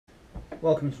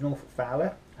Welcome to Norfolk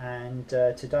Fowler, and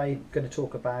today I'm going to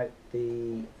talk about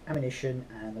the ammunition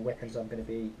and the weapons I'm going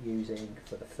to be using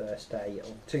for the first day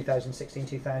of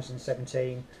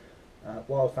 2016-2017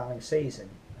 wildfowling season.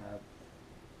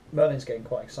 Merlin's getting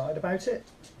quite excited about it.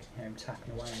 You can hear him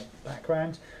tapping away in the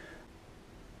background.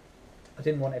 I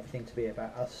didn't want everything to be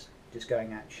about us just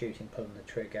going out shooting, pulling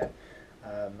the trigger.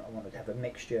 I wanted to have a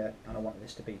mixture, and I wanted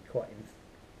this to be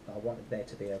I wanted there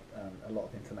to be a lot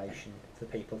of information for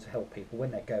people, to help people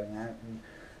when they're going out and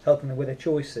helping them with their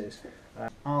choices. I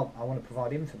want to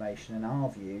provide information and our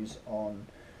views on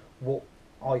what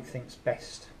I think's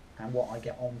best and what I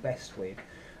get on best with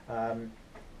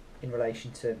in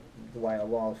relation to the way I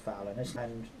wildfowl.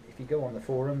 And if you go on the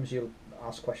forums, you'll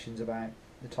ask questions about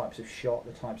the types of shot,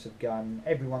 the types of gun.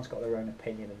 Everyone's got their own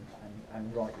opinion,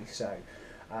 and rightly so.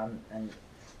 And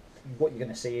what you're going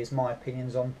to see is my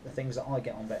opinions on the things that I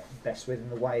get on best with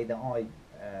and the way that I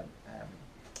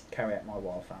carry out my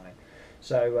wildfowling.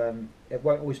 So it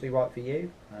won't always be right for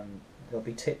you. There'll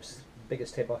be tips. The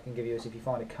biggest tip I can give you is if you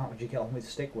find a cartridge you get on with,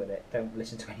 stick with it. Don't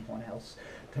listen to anyone else.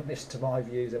 Don't listen to my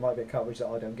views. There might be a cartridge that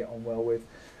I don't get on well with,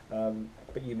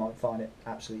 but you might find it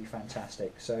absolutely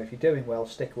fantastic. So if you're doing well,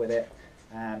 stick with it.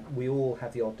 We all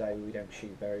have the odd day where we don't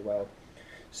shoot very well.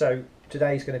 So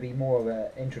today's going to be more of an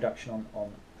introduction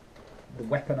on the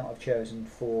weapon that I've chosen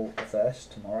for the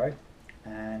first tomorrow,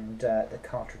 and the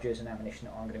cartridges and ammunition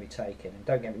that I'm going to be taking. And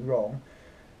don't get me wrong,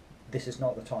 this is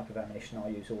not the type of ammunition I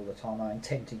use all the time. I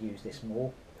intend to use this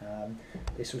more.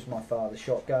 This was my father's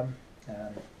shotgun,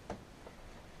 the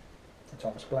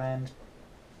Thomas Bland,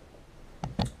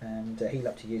 and he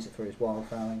loved to use it for his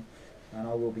wildfowling, and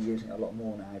I will be using it a lot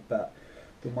more now. But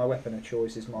my weapon of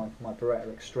choice is my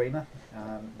Beretta Extrema.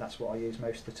 That's what I use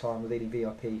most of the time, with Eley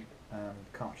VIP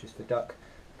cartridges for duck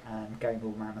and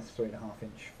Gamebore Mammoth 3.5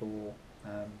 inch for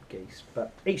geese.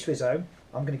 But each to his own.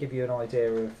 I'm going to give you an idea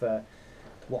of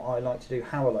what I like to do,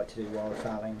 how I like to do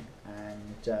wildfowling,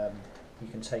 and you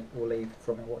can take or leave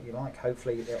from it what you like.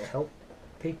 Hopefully it'll help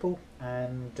people,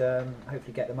 and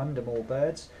hopefully get them under more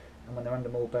birds, and when they're under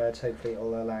more birds, hopefully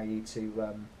it'll allow you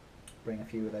to bring a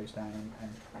few of those down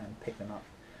and pick them up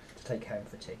to take home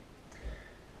for tea.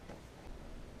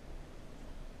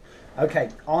 Okay,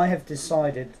 I have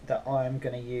decided that I am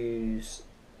going to use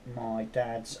my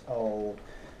dad's old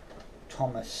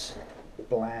Thomas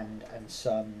Bland and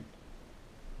Son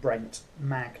Brent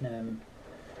Magnum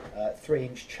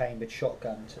 3-inch chambered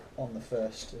shotgun on the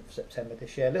 1st of September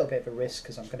this year. A little bit of a risk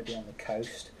because I'm going to be on the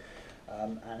coast,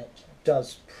 and it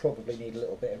does probably need a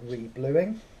little bit of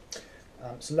re-bluing.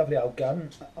 It's a lovely old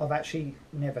gun. I've actually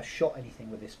never shot anything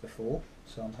with this before,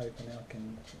 so I'm hoping I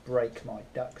can break my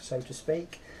duck, so to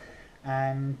speak.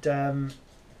 And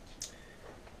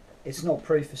it's not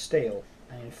proof of steel,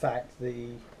 and in fact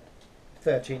the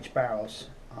 30-inch barrels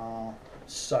are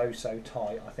so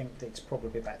tight. I think it's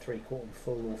probably about 3/4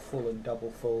 full, or full and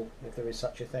double full, if there is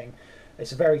such a thing.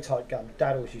 It's a very tight gun.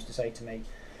 Dad always used to say to me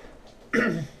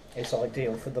it's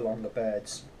ideal for the longer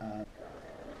birds.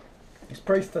 It's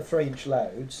proof for 3-inch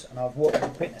loads, and I've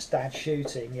witnessed Dad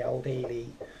shooting the old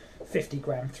Eley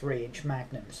 50-gram 3-inch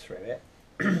magnums through it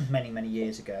many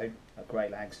years ago at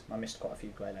Greylags. I missed quite a few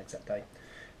Greylags that day,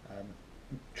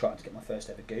 trying to get my first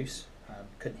ever goose.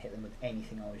 Couldn't hit them with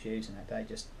anything I was using that day.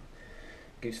 Just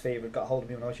goose fever got hold of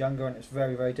me when I was younger, and it's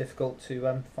very difficult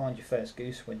to find your first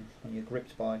goose when you're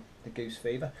gripped by the goose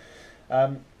fever.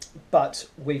 But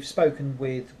we've spoken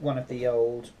with one of the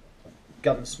old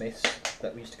gunsmiths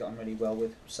that we used to get on really well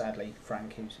with, sadly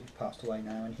Frank, who's passed away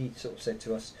now, and he sort of said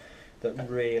to us that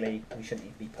really we shouldn't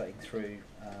even be putting through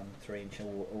 3-inch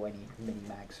or any mini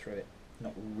mags through it.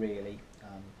 Not really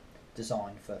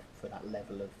designed for that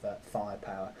level of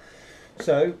firepower.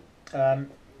 So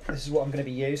this is what I'm going to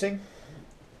be using.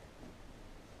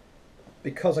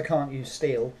 Because I can't use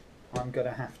steel, I'm going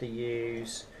to have to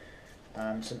use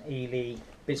some Eley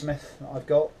Bismuth that I've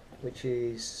got, which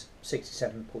is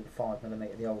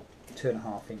 67.5mm, the old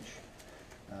 2.5-inch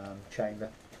chamber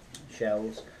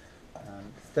shells,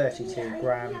 32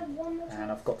 gram,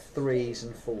 and I've got 3s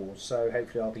and 4s, so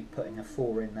hopefully I'll be putting a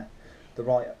 4 in the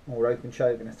right, more open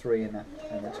choke, and a 3 in the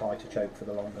tighter choke for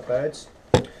the longer birds.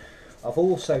 I've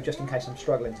also, just in case I'm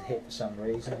struggling to hit for some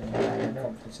reason and having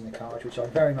confidence in the cartridge, which I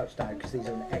very much doubt because these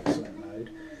are an excellent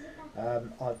load,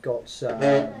 I've got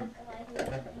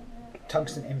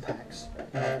tungsten impacts.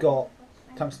 I've got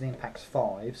tungsten impacts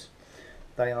 5s.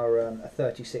 They are a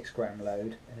 36-gram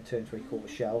load in a 2 3/4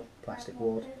 shell, plastic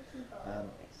wad.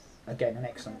 Again, an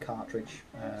excellent cartridge.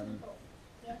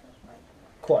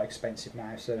 Quite expensive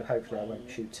now, so hopefully I won't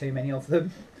shoot too many of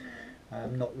them.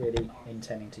 I'm not really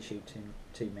intending to shoot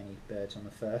too many birds on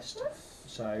the first,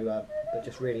 So but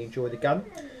just really enjoy the gun.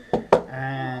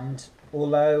 And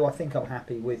although I think I'm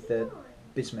happy with the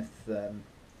Bismuth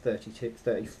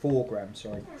 34 gram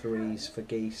threes for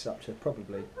geese up to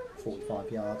probably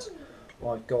 45 yards,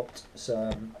 I've got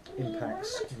some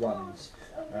Impacts ones.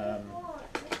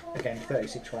 Again,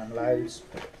 36 gram loads.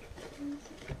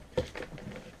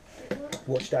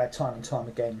 Watched Dad time and time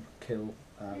again kill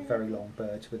very long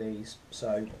birds with these,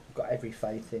 so I've got every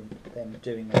faith in them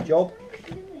doing their job.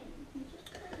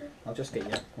 I'll just get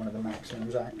you one of the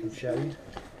maximums out and show you.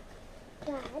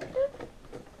 Dad,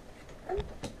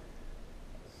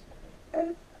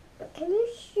 can you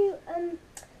shoot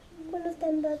one of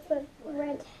them birds with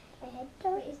red heads?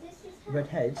 Red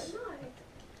heads?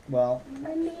 Well,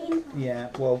 I mean, yeah,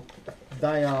 well,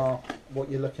 they are, what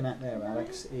you're looking at there,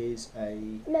 Alex, is a...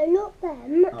 No, not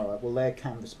them. Alright, well they're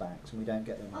canvasbacks and we don't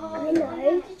get them. I know.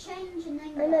 I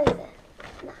know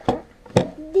that.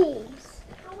 These.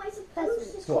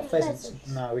 Pheasants. What, pheasants?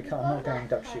 No, we can't. I'm not going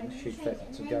duck shooting to shoot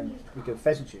pheasants. We go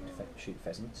pheasant shooting to shoot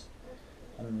pheasants,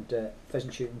 and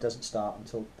pheasant shooting doesn't start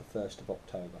until the 1st of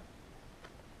October.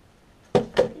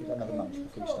 We've got another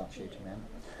month before we start shooting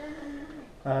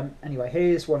them. Anyway,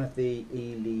 here's one of the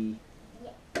Eley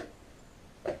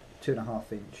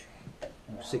 2.5 inch,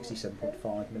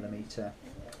 67.5mm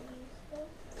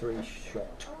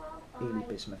 3-shot Eley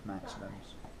Bismuth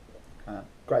maximums.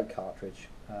 Great cartridge.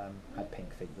 Had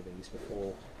pink feet with these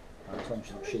before, as long as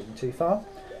you're not shooting too far.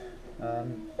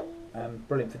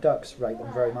 Brilliant for ducks, rate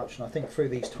them very much, and I think through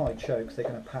these tight chokes they're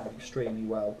going to pattern extremely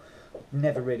well.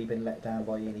 Never really been let down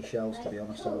by Eley shells, to be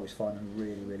honest. I always find them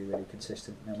really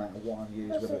consistent no matter what I'm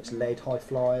using, whether it's lead high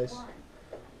flyers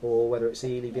or whether it's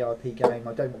the Eley VIP game.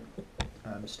 I don't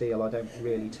steel. I don't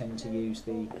really tend to use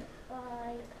the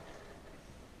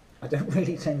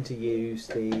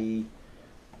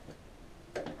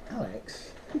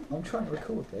Alex, I'm trying to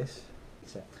record this.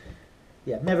 So,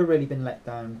 yeah, never really been let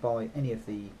down by any of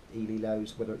the Eley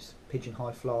lows, whether it's pigeon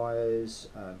high flyers,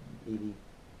 Eley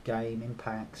game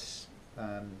impacts,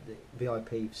 the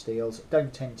VIP steels.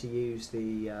 Don't tend to use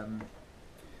the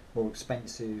more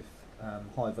expensive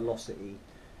high velocity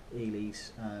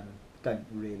Eleys. Don't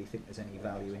really think there's any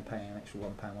value in paying an extra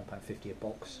 £1, £1.50 a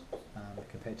box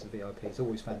compared to the VIPs.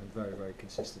 Always found them very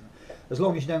consistent. As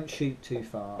long as you don't shoot too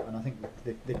far, and I think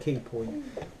the key point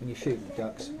when you're shooting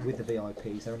ducks with the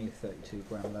VIPs, they're only a 32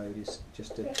 gram load, is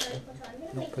just to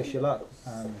not push your luck.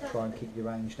 Try and keep your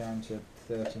range down to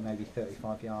 30, maybe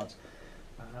 35 yards,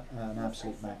 an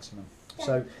absolute maximum.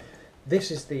 So this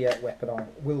is the weapon I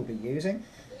will be using.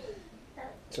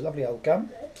 It's a lovely old gun,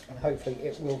 and hopefully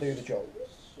it will do the job.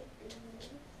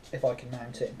 If I can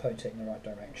mount it and point it in the right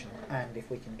direction, and if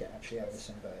we can get actually over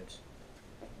some birds.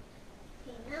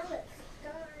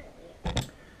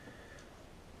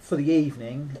 For the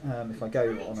evening, if I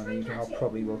go on an evening, I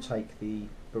probably will take the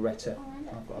Beretta.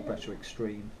 I've got a Beretta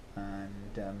Extreme,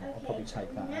 and I'll probably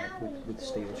take that out with the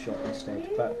steel shot instead.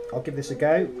 But I'll give this a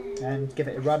go and give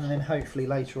it a run, and then hopefully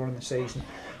later on in the season,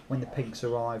 when the pinks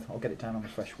arrive, I'll get it down on the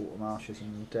freshwater marshes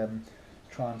and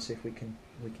try and see if we can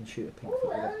shoot a pink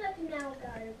with it.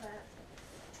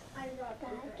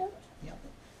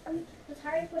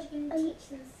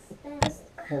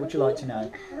 What would you like to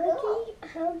know?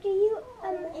 How do you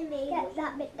get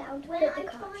that bit down to put the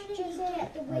cartridges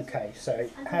in? Okay, so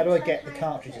how do I get the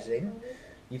cartridges in?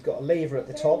 You've got a lever at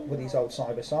the top with these old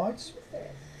cyber-sides.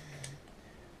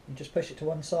 You just push it to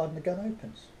one side and the gun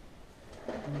opens.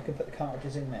 And you can put the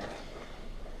cartridges in there.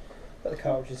 Put the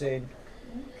cartridges in,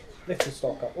 lift the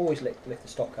stock up, always lift the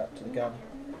stock up to the gun,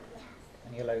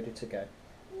 and you're loaded to go.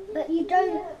 But you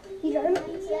don't,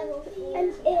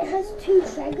 and it has 2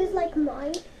 triggers like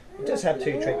mine. It does have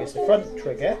 2 triggers. The front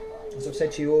trigger, as I've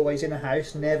said to you, always in a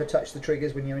house, never touch the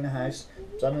triggers when you're in a house.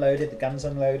 It's unloaded, the gun's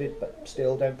unloaded, but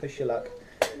still don't push your luck.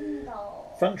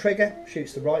 Front trigger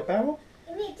shoots the right barrel,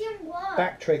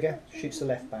 back trigger shoots the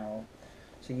left barrel.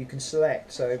 So you can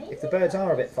select, so if the birds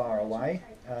are a bit far away,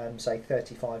 say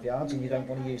 35 yards, and you don't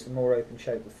want to use the more open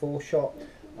choke with 4-shot,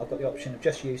 I've got the option of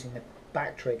just using the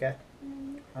back trigger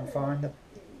and firing the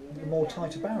more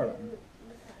tighter barrel on.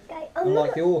 Okay,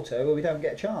 unlike the auto, where we don't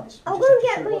get a chance. I'll go and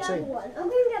get my other one.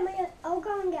 I'll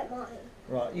go and get mine.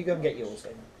 Right, you go and get yours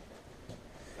then.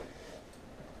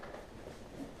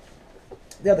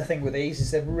 The other thing with these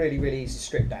is they're really easy to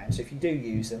strip down, so if you do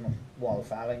use them while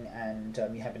fowling and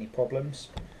you have any problems,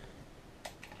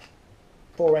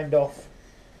 fore end off,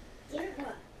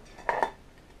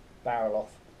 barrel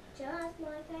off.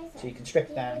 So you can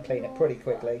strip it down and clean it pretty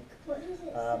quickly,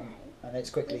 and it's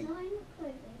quick and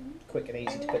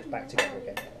easy to put back together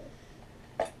again.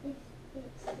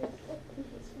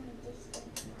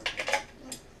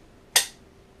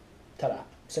 Ta-da!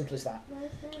 Simple as that.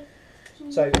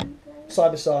 So,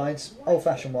 side-by-sides,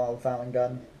 old-fashioned wildfowling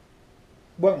gun,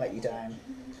 won't let you down.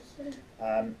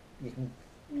 You can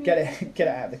get it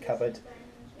out of the cupboard,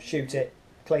 shoot it,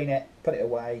 clean it, put it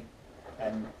away,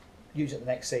 and use it the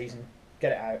next season.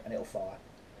 Get it out and it'll fire.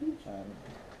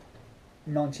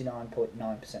 99.9%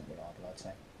 reliable, I'd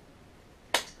say.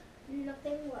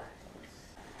 Nothing works.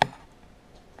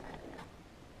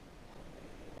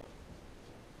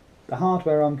 The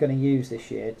hardware I'm going to use this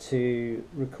year to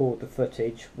record the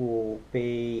footage will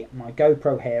be my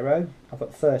GoPro Hero. I've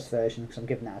got the first version because I'm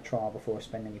giving that a trial before I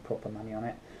spend any proper money on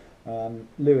it.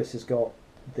 Lewis has got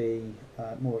the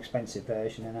more expensive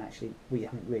version, and actually we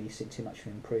haven't really seen too much of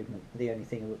an improvement. The only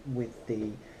thing with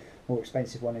the more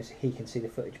expensive one is he can see the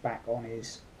footage back on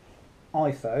his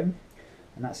iPhone,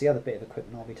 and that's the other bit of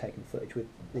equipment I'll be taking footage with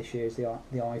this year is the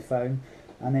iPhone,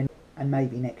 and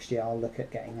maybe next year I'll look at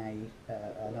getting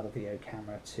another video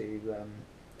camera to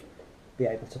be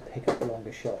able to pick up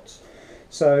longer shots.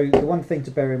 So the one thing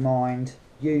to bear in mind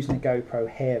using a GoPro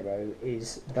Hero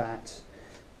is that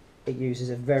it uses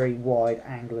a very wide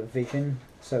angle of vision,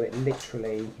 so it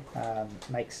literally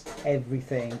makes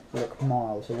everything look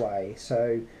miles away.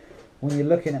 So when you're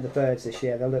looking at the birds this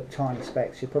year, they'll look tiny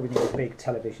specks. You probably need a big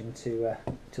television to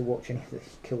watch any of the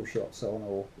kill shots on,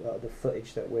 or the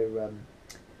footage that we're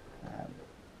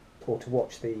or to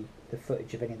watch the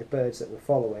footage of any of the birds that we're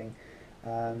following,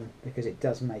 because it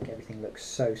does make everything look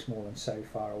so small and so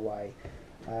far away.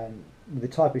 The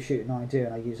type of shooting I do,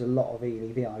 and I use a lot of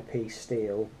Eley VIP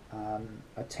steel,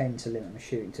 I tend to limit my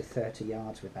shooting to 30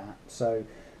 yards with that. So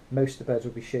most of the birds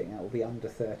we'll be shooting at will be under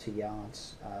 30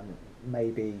 yards.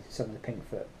 Maybe some of the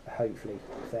pinkfoot, hopefully,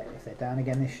 if they're down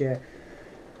again this year,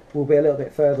 will be a little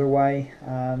bit further away,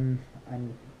 and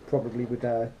probably with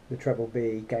the treble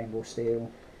B Gamebore steel,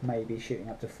 maybe shooting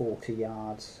up to 40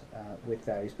 yards with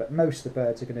those. But most of the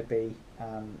birds are going to be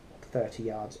 30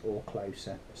 yards or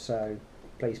closer. So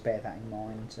please bear that in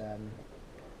mind.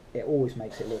 It always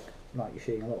makes it look like you're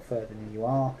shooting a lot further than you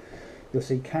are. You'll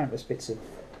see countless bits of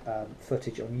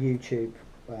footage on YouTube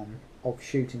of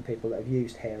shooting people that have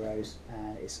used Heroes,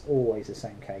 and it's always the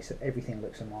same case, that everything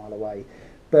looks a mile away.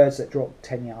 Birds that drop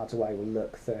 10 yards away will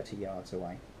look 30 yards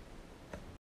away.